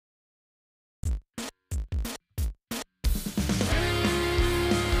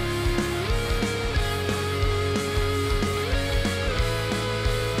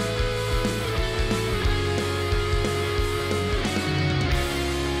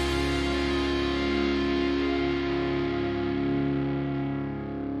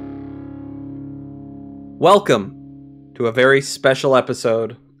Welcome to a very special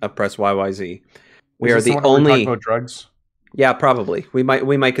episode of Press YYZ. We are the one where we only talk about drugs. Yeah, probably. We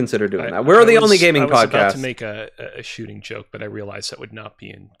might consider doing that. We're the only gaming podcast. I was about to make a shooting joke, but I realized that would not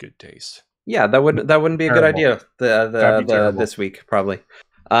be in good taste. Yeah, that wouldn't be a good idea. This week probably.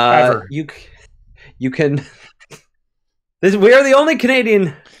 You can. We are the only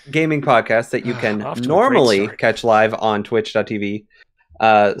Canadian gaming podcast that you can normally catch live on twitch.tv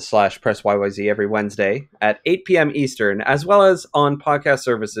 /Press YYZ every Wednesday at 8 p.m. Eastern, as well as on podcast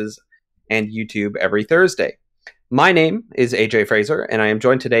services and YouTube every Thursday. My name is AJ Fraser, and I am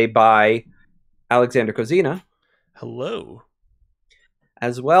joined today by Alexander Kozina. Hello.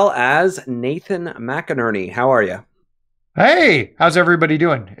 As well as Nathan McInerney. How are you? Hey, how's everybody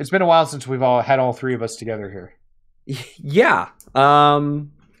doing? It's been a while since we've all had all three of us together here. Yeah.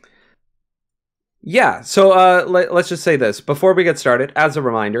 So let's just say this. Before we get started, as a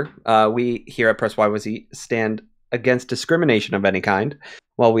reminder, we here at Press YYZ stand against discrimination of any kind.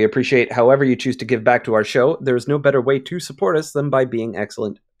 While we appreciate however you choose to give back to our show, there is no better way to support us than by being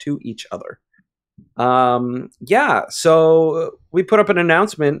excellent to each other. So we put up an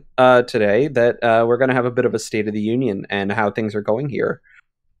announcement today that we're going to have a bit of a State of the Union and how things are going here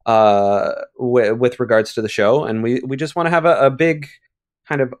with regards to the show. And we just want to have a big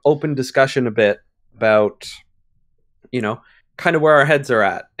kind of open discussion a bit about, kind of where our heads are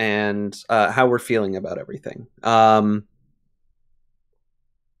at and how we're feeling about everything.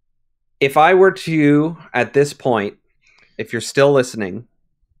 If I were to, at this point, if you're still listening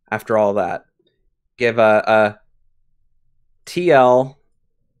after all that, give a TLDR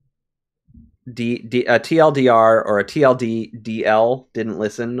or a TLDDL, didn't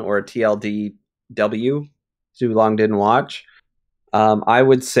listen, or a TLDW, too long didn't watch, I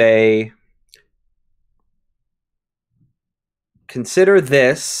would say consider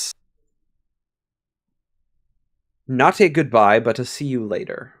this not a goodbye, but a see you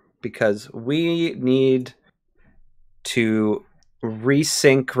later. Because we need to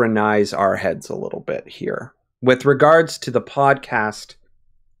resynchronize our heads a little bit here with regards to the podcast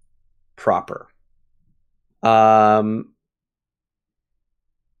proper. As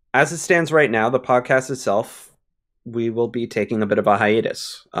it stands right now, the podcast itself, we will be taking a bit of a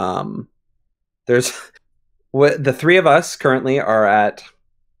hiatus. The three of us currently are at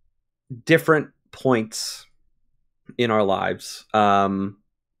different points in our lives.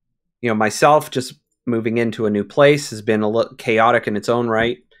 Myself just moving into a new place has been a little chaotic in its own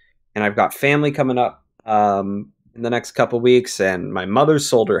right. And I've got family coming up in the next couple of weeks, and my mother's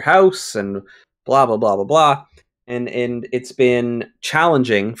sold her house and blah, blah, blah, blah, blah. And it's been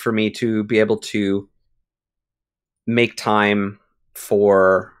challenging for me to be able to make time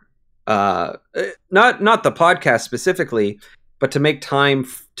for not the podcast specifically, but to make time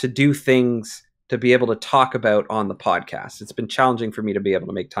to do things to be able to talk about on the podcast. It's been challenging for me to be able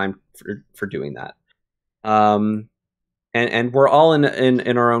to make time for doing that. And we're all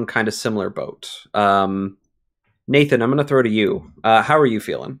in our own kind of similar boat. Nathan, I'm going to throw to you. How are you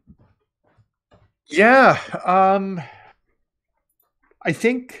feeling? Yeah. I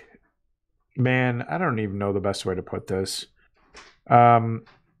think, man, I don't even know the best way to put this.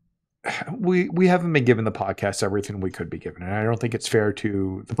 We haven't been given the podcast everything we could be given. And I don't think it's fair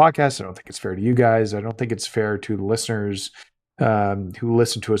to the podcast. I don't think it's fair to you guys. I don't think it's fair to the listeners who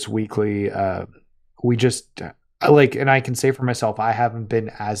listen to us weekly. We just and I can say for myself, I haven't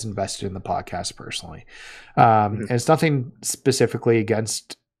been as invested in the podcast personally. And it's nothing specifically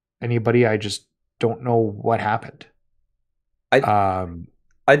against anybody. I just don't know what happened. I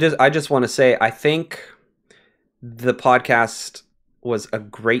just want to say, I think the podcast was a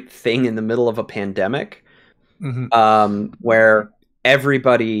great thing in the middle of a pandemic, where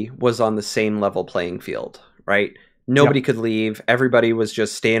everybody was on the same level playing field, right? Nobody could leave. Everybody was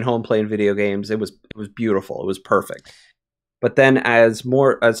just staying home playing video games. It was beautiful. It was perfect. But then as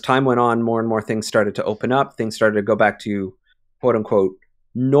time went on, more and more things started to open up. Things started to go back to quote unquote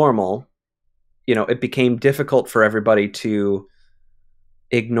normal. It became difficult for everybody to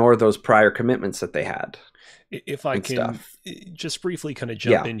ignore those prior commitments that they had. If I can just briefly kind of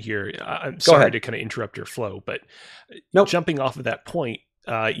jump in here, I'm sorry to kind of interrupt your flow, but jumping off of that point,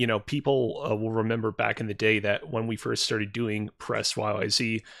 people will remember back in the day that when we first started doing Press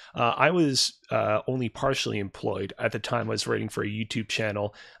YYZ, I was only partially employed. At the time, I was writing for a YouTube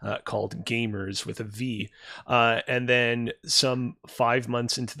channel called Gamers with a V. And then some 5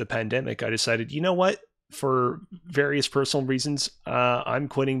 months into the pandemic, I decided, you know what? for various personal reasons, I'm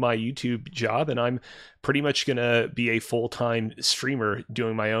quitting my YouTube job, and I'm pretty much going to be a full-time streamer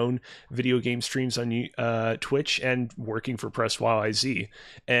doing my own video game streams on Twitch and working for Press YYZ.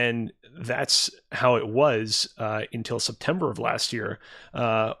 And that's how it was until September of last year,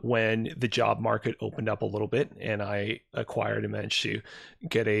 when the job market opened up a little bit, and I acquired and managed to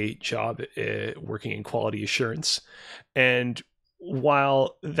get a job working in quality assurance. And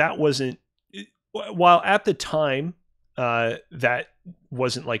while at the time, that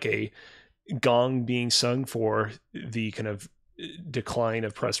wasn't like a gong being sung for the kind of decline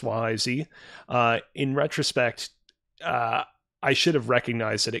of Press YYZ, in retrospect, I should have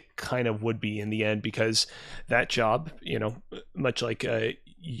recognized that it kind of would be in the end, because that job, much like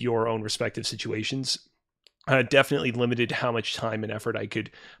your own respective situations, definitely limited how much time and effort I could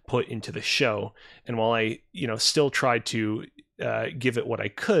put into the show. And while I, still tried to give it what I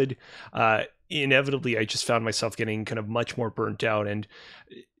could, inevitably I just found myself getting kind of much more burnt out and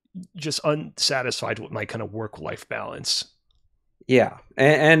just unsatisfied with my kind of work-life balance. Yeah.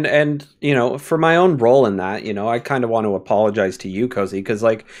 And for my own role in that, I kind of want to apologize to you, Cozy, because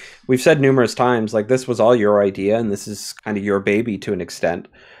like we've said numerous times, like this was all your idea and this is kind of your baby to an extent.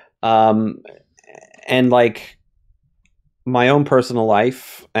 And like my own personal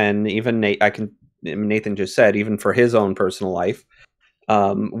life, and even Nathan just said, even for his own personal life,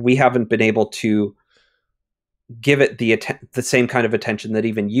 we haven't been able to give it the same kind of attention that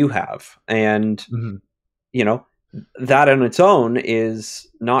even you have. And, that on its own is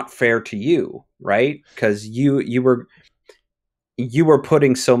not fair to you, right? Because you were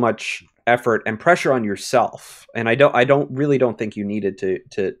putting so much effort and pressure on yourself. And I don't think you needed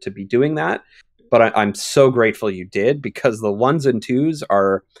to be doing that. But I'm so grateful you did, because the 1s and 2s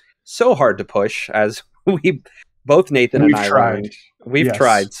are so hard to push, as we both, Nathan and I, tried. We've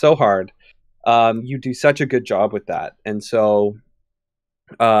tried so hard. You do such a good job with that. And so,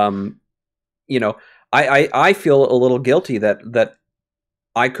 I feel a little guilty that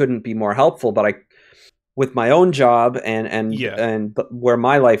I couldn't be more helpful, but with my own job and where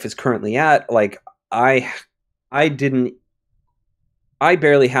my life is currently at, like I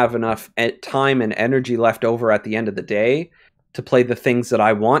barely have enough time and energy left over at the end of the day to play the things that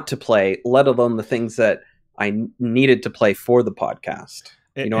I want to play, let alone the things that I needed to play for the podcast.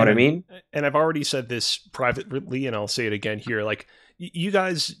 You know what I mean? And I've already said this privately, and I'll say it again here. Like, you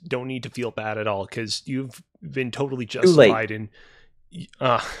guys don't need to feel bad at all, because you've been totally justified in.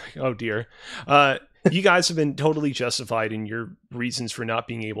 Oh dear. You guys have been totally justified in your reasons for not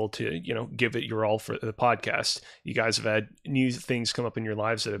being able to, give it your all for the podcast. You guys have had new things come up in your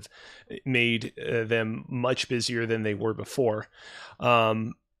lives that have made them much busier than they were before.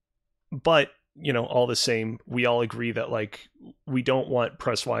 But, all the same, we all agree that like, we don't want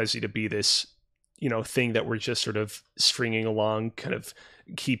Press YYZ to be this, thing that we're just sort of stringing along, kind of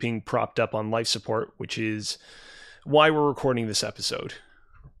keeping propped up on life support, which is why we're recording this episode.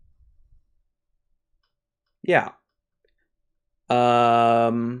 Yeah.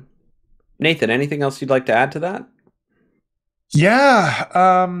 Nathan, anything else you'd like to add to that?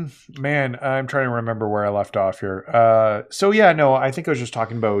 Yeah. Man, I'm trying to remember where I left off here. I think I was just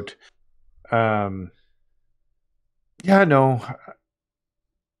talking about, here's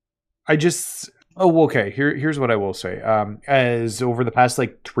what I will say. As over the past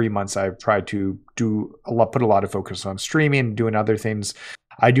like 3 months, I've tried to put a lot of focus on streaming and doing other things.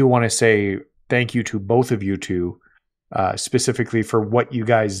 I do want to say thank you to both of you two, specifically for what you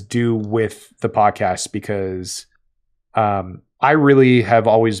guys do with the podcast, because I really have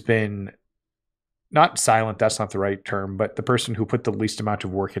always been not silent. That's not the right term, but the person who put the least amount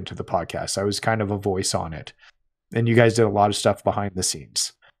of work into the podcast. I was kind of a voice on it, and you guys did a lot of stuff behind the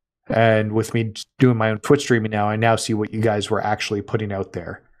scenes. And with me doing my own Twitch streaming now, I now see what you guys were actually putting out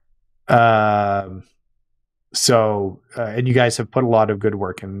there. And you guys have put a lot of good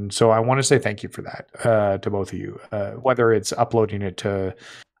work. And so I want to say thank you for that, to both of you, whether it's uploading it to,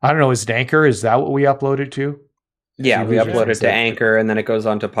 I don't know, is it Anchor? Is that what we upload it to? Yeah, we upload it to Anchor, and then it goes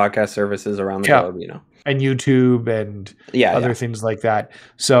on to podcast services around the globe, and YouTube and other things like that.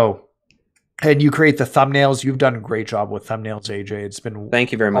 So, and you create the thumbnails. You've done a great job with thumbnails, AJ. It's been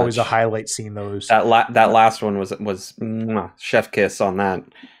thank you very much. Always a highlight seeing those. That last one was chef kiss on that.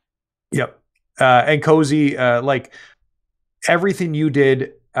 Yep. And Cozy, like everything you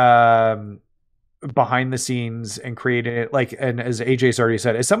did behind the scenes and creating it, like, and as AJ's already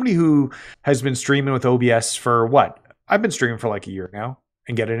said, as somebody who has been streaming with OBS for I've been streaming for like a year now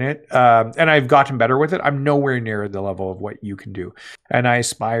and getting it, and I've gotten better with it. I'm nowhere near the level of what you can do, and I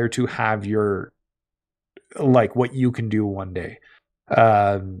aspire to have what you can do one day.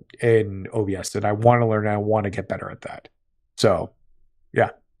 in OBS, and I want to learn. And I want to get better at that. So,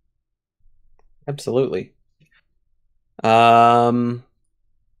 yeah, absolutely.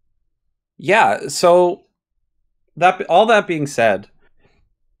 Yeah. So all that being said,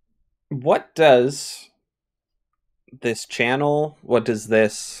 what does this channel? What does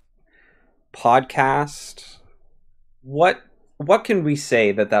this podcast? What can we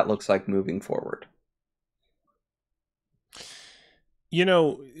say that looks like moving forward? You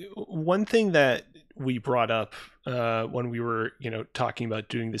know, one thing that we brought up when we were, talking about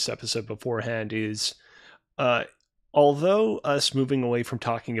doing this episode beforehand is, although us moving away from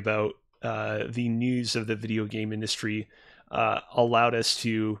talking about the news of the video game industry allowed us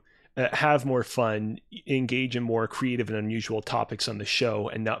to have more fun, engage in more creative and unusual topics on the show,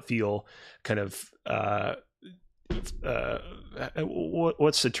 and not feel kind of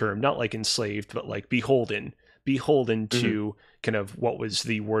what's the term? Not like enslaved, but like beholden to kind of what was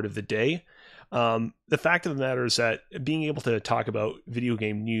the word of the day. The fact of the matter is that being able to talk about video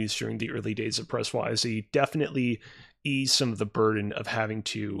game news during the early days of Press YYZ definitely eased some of the burden of having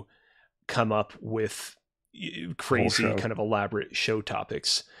to come up with crazy kind of elaborate show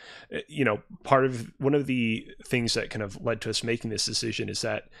topics. One of the things that kind of led to us making this decision is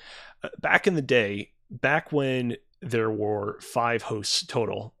that back in the day, back when there were 5 hosts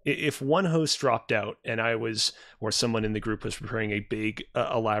total, if one host dropped out and or someone in the group was preparing a big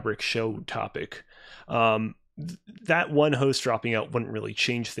elaborate show topic, that one host dropping out wouldn't really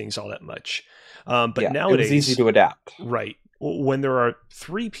change things all that much. But nowadays, it was easy to adapt. Right. When there are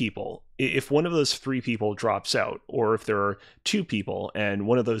 3 people, if one of those 3 people drops out, or if there are 2 people and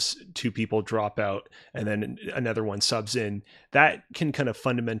one of those 2 people drop out and then another one subs in, that can kind of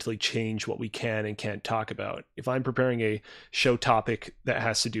fundamentally change what we can and can't talk about. If I'm preparing a show topic that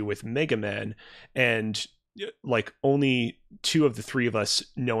has to do with Mega Man, and like only 2 of the 3 of us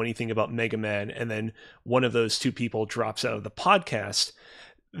know anything about Mega Man, and then one of those 2 people drops out of the podcast,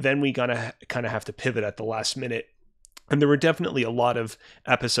 then we gotta kind of have to pivot at the last minute. And there were definitely a lot of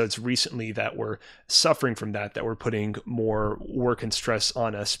episodes recently that were suffering from that were putting more work and stress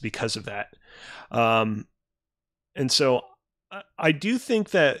on us because of that. And so I do think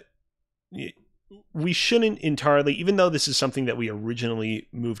that we shouldn't entirely, even though this is something that we originally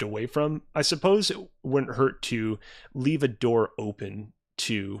moved away from, I suppose it wouldn't hurt to leave a door open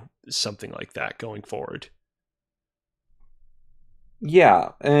to something like that going forward.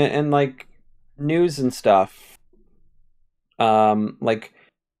 Yeah, and like news and stuff. Like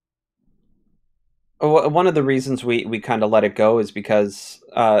one of the reasons we kind of let it go is because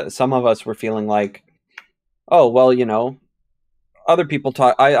some of us were feeling like, oh, well, other people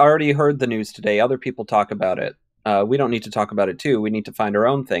talk. I already heard the news today. Other people talk about it. We don't need to talk about it too. We need to find our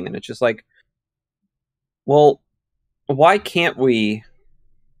own thing. And it's just like, well, why can't we,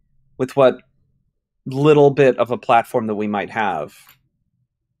 with what little bit of a platform that we might have,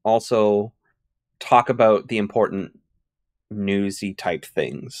 also talk about the important newsy type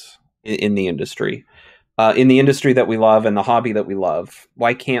things in the industry, that we love and the hobby that we love?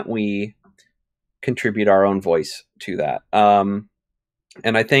 Why can't we contribute our own voice to that?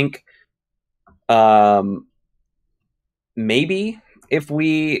 And I think maybe if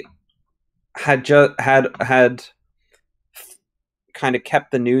we had had kind of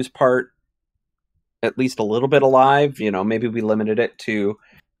kept the news part at least a little bit alive, maybe we limited it to,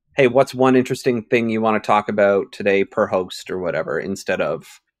 hey, what's one interesting thing you want to talk about today per host or whatever, instead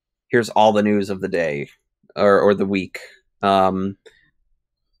of here's all the news of the day or the week.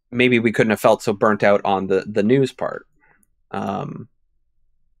 Maybe we couldn't have felt so burnt out on the news part. And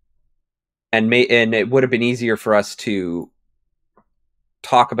it would have been easier for us to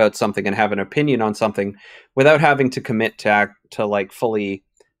talk about something and have an opinion on something without having to commit to like fully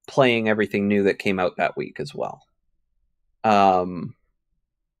playing everything new that came out that week as well.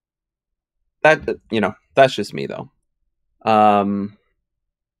 That, that's just me though.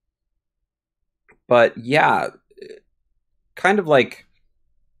 But yeah, kind of like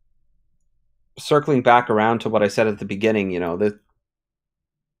circling back around to what I said at the beginning,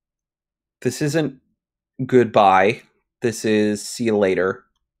 this isn't goodbye. This is see you later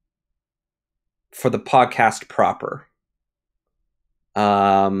for the podcast proper.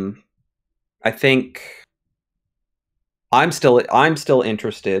 I think I'm still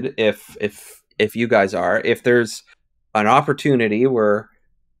interested if you guys are, if there's an opportunity where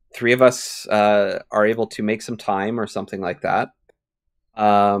 3 of us are able to make some time or something like that,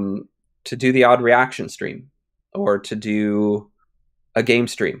 to do the odd reaction stream or to do a game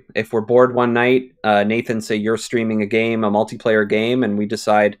stream. If we're bored one night, Nathan, say you're streaming a game, a multiplayer game, and we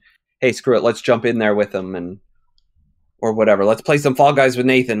decide, hey, screw it, let's jump in there with them and or whatever. Let's play some Fall Guys with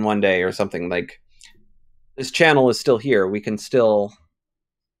Nathan one day or something. Like, this channel is still here. We can still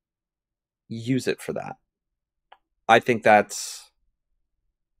use it for that. I think that's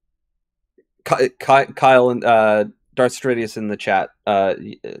Kyle and Darth Stridius in the chat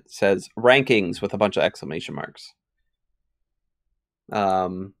says rankings with a bunch of exclamation marks.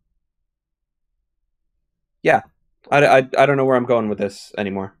 Yeah, I don't know where I'm going with this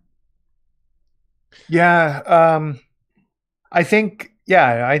anymore. Yeah, I think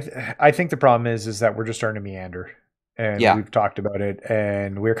I think the problem is that we're just starting to meander, and we've talked about it,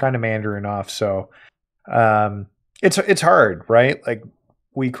 and we're kind of meandering off. So it's hard, right? Like,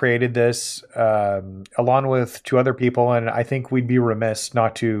 we created this along with 2 other people, and I think we'd be remiss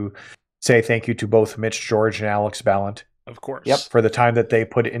not to say thank you to both Mitch George and Alex Ballant. Of course. For the time that they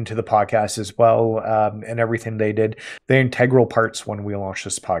put into the podcast as well, and everything they did. They're integral parts when we launched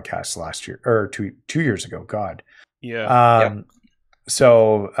this podcast last year, or two years ago. God. Yeah.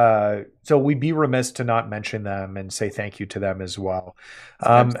 So we'd be remiss to not mention them and say thank you to them as well.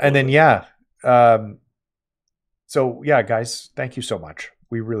 And then, so yeah, guys, thank you so much.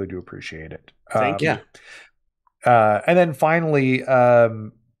 We really do appreciate it. Thank you. And then finally,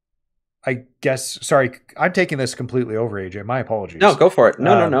 I guess, sorry, I'm taking this completely over, AJ. My apologies. No, go for it.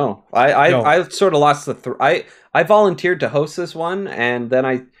 No. I sort of lost the I volunteered to host this one, and then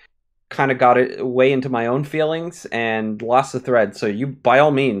I kind of got it way into my own feelings and lost the thread. So you, by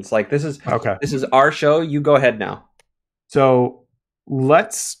all means, like, this is our show. You go ahead now. So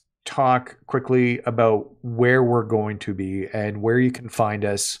let's talk quickly about where we're going to be and where you can find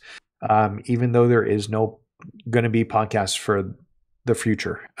us, even though there is no going to be podcasts for the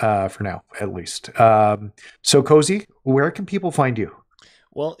future, for now, at least. So Cozy, where can people find you?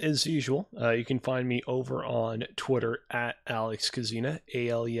 Well, as usual, you can find me over on Twitter at Alex Kozina,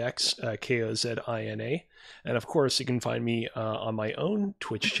 ALEX KOZINA. And of course, you can find me on my own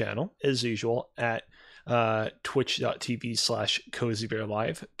Twitch channel, as usual, at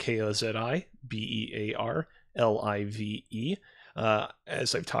twitch.tv/CozyBearLive, KOZIBEARLIVE.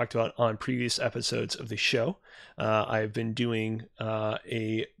 As I've talked about on previous episodes of the show, I've been doing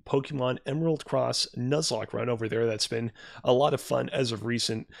a Pokemon Emerald Cross Nuzlocke run over there. That's been a lot of fun as of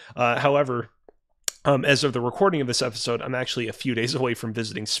recent. However, as of the recording of this episode, I'm actually a few days away from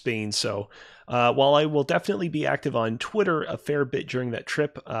visiting Spain. So while I will definitely be active on Twitter a fair bit during that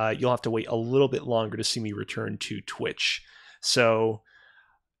trip, you'll have to wait a little bit longer to see me return to Twitch. So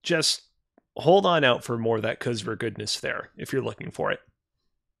just hold on out for more of that Kozver goodness there, if you're looking for it.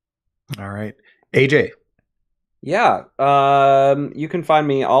 All right. AJ. Yeah. You can find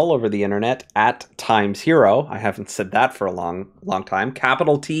me all over the internet at Times Hero. I haven't said that for a long time.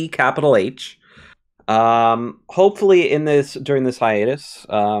 Capital T, capital H. Hopefully during this hiatus,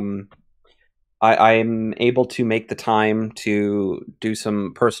 I'm able to make the time to do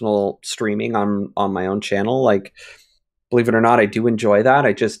some personal streaming on my own channel. Like, believe it or not, I do enjoy that.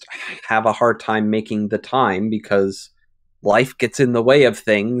 I just have a hard time making the time because life gets in the way of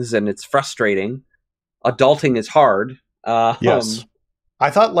things and it's frustrating. Adulting is hard. Yes. I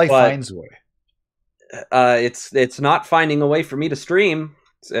thought life finds a way. It's not finding a way for me to stream,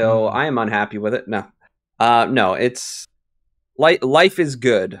 so I am unhappy with it. No, it's life is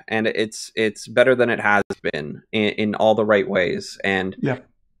good, and it's better than it has been in all the right ways, and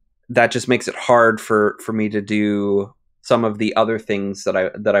that just makes it hard for me to do some of the other things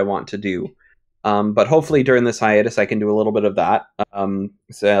that I want to do. But hopefully during this hiatus, I can do a little bit of that.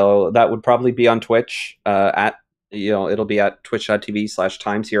 So that would probably be on Twitch. It'll be at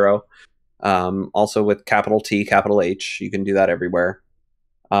twitch.tv/timeshero. Also with capital T, capital H. You can do that everywhere.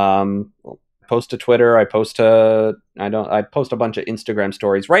 Post to Twitter. I post a bunch of Instagram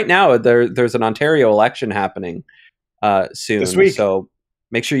stories. Right now, there's an Ontario election happening soon. This week. So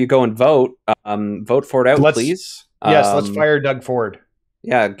make sure you go and vote. Vote for it out, please. Yes, let's fire Doug Ford.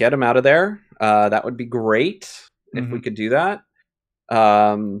 Yeah, get him out of there. That would be great if we could do that.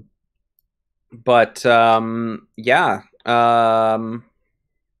 That's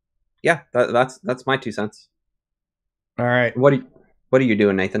my 2 cents. All right. What are you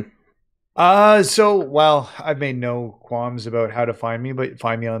doing, Nathan? I've made no qualms about how to find me, but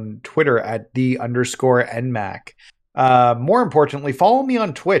find me on Twitter at @the_NMAC. More importantly, follow me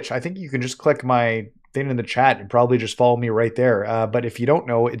on Twitch. I think you can just click my thing in the chat and probably just follow me right there. But if you don't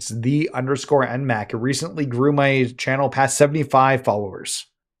know, it's _NMAC. It recently grew my channel past 75 followers.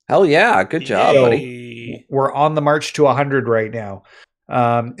 Hell yeah. Good job, buddy. We're on the march to 100 right now.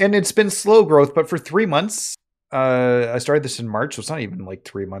 And it's been slow growth, but for 3 months, I started this in March, so it's not even like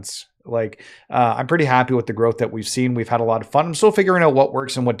 3 months. Like, I'm pretty happy with the growth that we've seen. We've had a lot of fun. I'm still figuring out what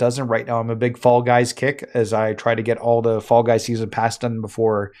works and what doesn't. Right now, I'm a big Fall Guys kick as I try to get all the Fall Guys season pass done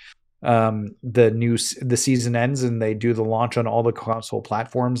before the season ends and they do the launch on all the console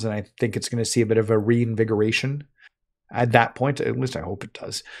platforms. And I think it's going to see a bit of a reinvigoration at that point. At least I hope it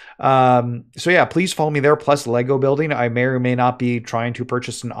does. So yeah, please follow me there. Plus Lego building. I may or may not be trying to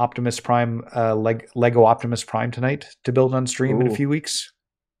purchase an Optimus Prime, Lego Optimus Prime tonight to build on stream in a few weeks.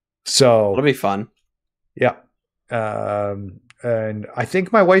 So it'll be fun. Yeah. And I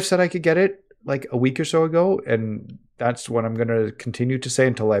think my wife said I could get it like a week or so ago. And that's what I'm going to continue to say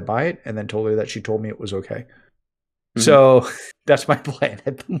until I buy it. And then told her that she told me it was okay. Mm-hmm. So that's my plan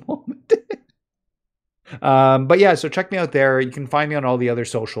at the moment. But yeah, so check me out there. You can find me on all the other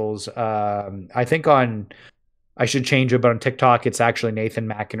socials. I think I should change it, but on TikTok, it's actually Nathan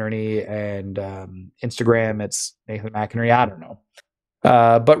McInerney, and Instagram, it's Nathan McInerney. I don't know.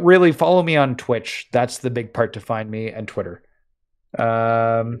 But really follow me on Twitch. That's the big part to find me, and Twitter.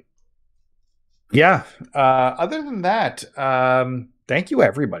 Yeah. Other than that, thank you,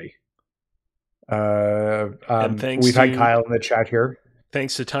 everybody. We've had Kyle in the chat here.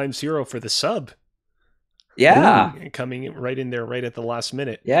 Thanks to Time Zero for the sub. Yeah. Ooh, coming right in there right at the last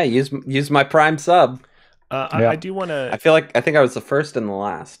minute. Yeah, use my Prime sub. I do want to... I think I was the first and the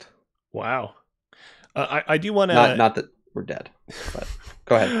last. Wow. I do want to... Not that we're dead, but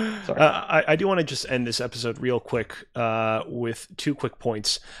go ahead. Sorry. I do want to just end this episode real quick with 2 quick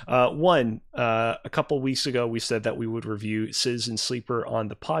points. One, a couple weeks ago, we said that we would review Citizen Sleeper on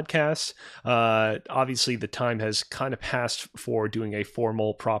the podcast. Obviously, the time has kind of passed for doing a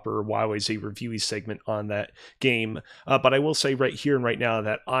formal, proper YYZ review segment on that game. But I will say right here and right now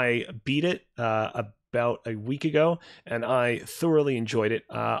that I beat it about a week ago, and I thoroughly enjoyed it.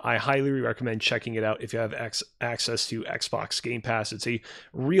 I highly recommend checking it out if you have access to Xbox Game Pass. It's a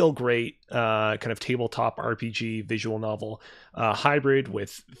real great kind of tabletop RPG visual novel hybrid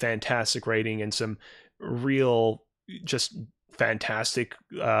with fantastic writing and some real just fantastic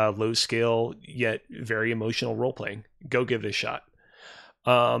low scale yet very emotional role playing. Go give it a shot.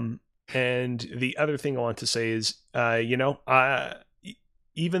 And the other thing I want to say is,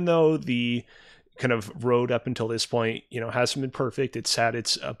 even though the kind of road up until this point, hasn't been perfect. It's had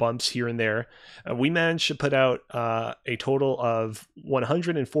its bumps here and there. We managed to put out a total of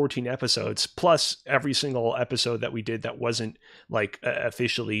 114 episodes, plus every single episode that we did that wasn't like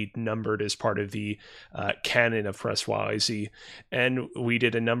officially numbered as part of the canon of Press YYZ. And we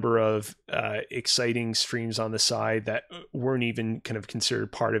did a number of exciting streams on the side that weren't even kind of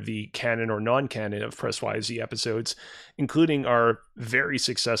considered part of the canon or non-canon of Press YYZ episodes, including our very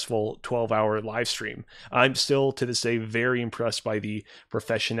successful 12-hour live stream. I'm still to this day very impressed by the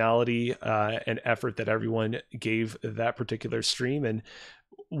professionality and effort that everyone gave that particular stream. And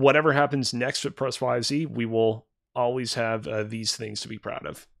whatever happens next with Press YYZ, we will always have these things to be proud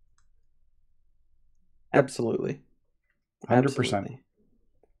of. Absolutely. 100%.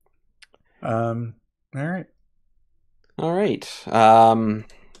 All right. All right.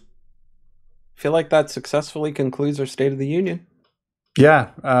 Feel like that successfully concludes our State of the Union. Yeah.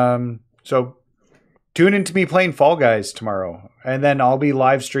 So tune into me playing Fall Guys tomorrow, and then I'll be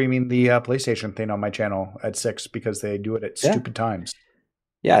live streaming the PlayStation thing on my channel at 6 because they do it at stupid times.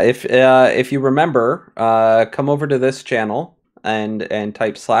 Yeah. If you remember, come over to this channel and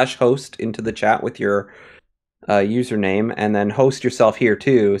type /host into the chat with your username, and then host yourself here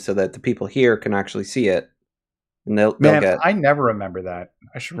too, so that the people here can actually see it. And they'll get... I never remember that.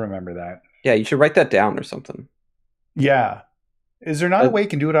 I should remember that. Yeah, you should write that down or something. Yeah. Is there not a way you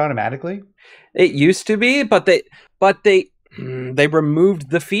can do it automatically? It used to be, but they removed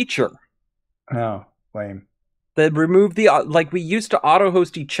the feature. Oh, lame. They removed we used to auto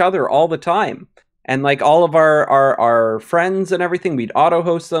host each other all the time, and like all of our friends and everything, we'd auto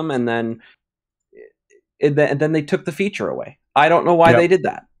host them, and then they took the feature away. I don't know why they did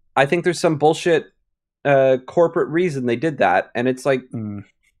that. I think there's some bullshit corporate reason they did that, and it's like.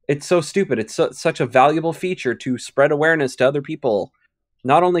 It's so stupid. It's such a valuable feature to spread awareness to other people,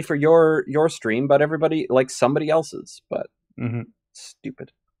 not only for your stream, but everybody, like somebody else's. But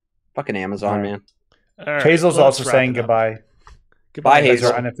stupid. Fucking Amazon, man. Right, Hazel's also saying goodbye. Goodbye,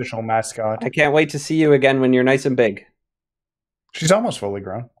 Hazel. Our unofficial mascot. I can't wait to see you again when you're nice and big. She's almost fully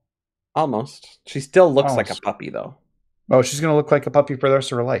grown. Almost. She still looks like a puppy, though. Oh, she's going to look like a puppy for the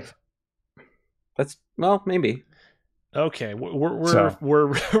rest of her life. Maybe. Okay,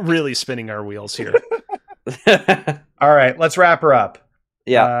 we're really spinning our wheels here. All right, let's wrap her up.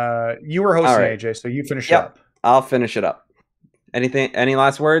 Yeah, you were hosting, AJ, so you finish it up. I'll finish it up. Any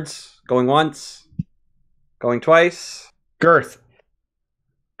last words? Going once? Going twice. Girth.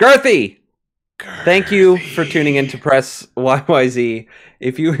 Girthy! Thank you for tuning in to Press YYZ.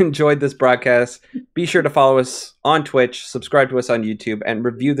 If you enjoyed this broadcast, be sure to follow us on Twitch, subscribe to us on YouTube, and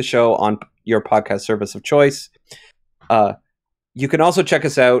review the show on your podcast service of choice. You can also check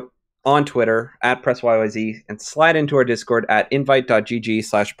us out on Twitter at Press YYZ and slide into our Discord at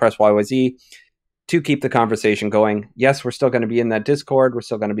invite.gg/Press YYZ to keep the conversation going. Yes, we're still going to be in that Discord. We're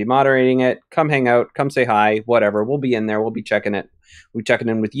still going to be moderating it. Come hang out. Come say hi. Whatever. We'll be in there. We'll be checking it. We'll be checking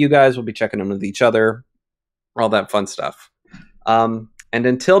in with you guys. We'll be checking in with each other. All that fun stuff. And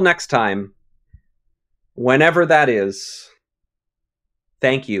until next time, whenever that is,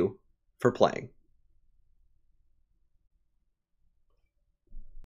 thank you for playing.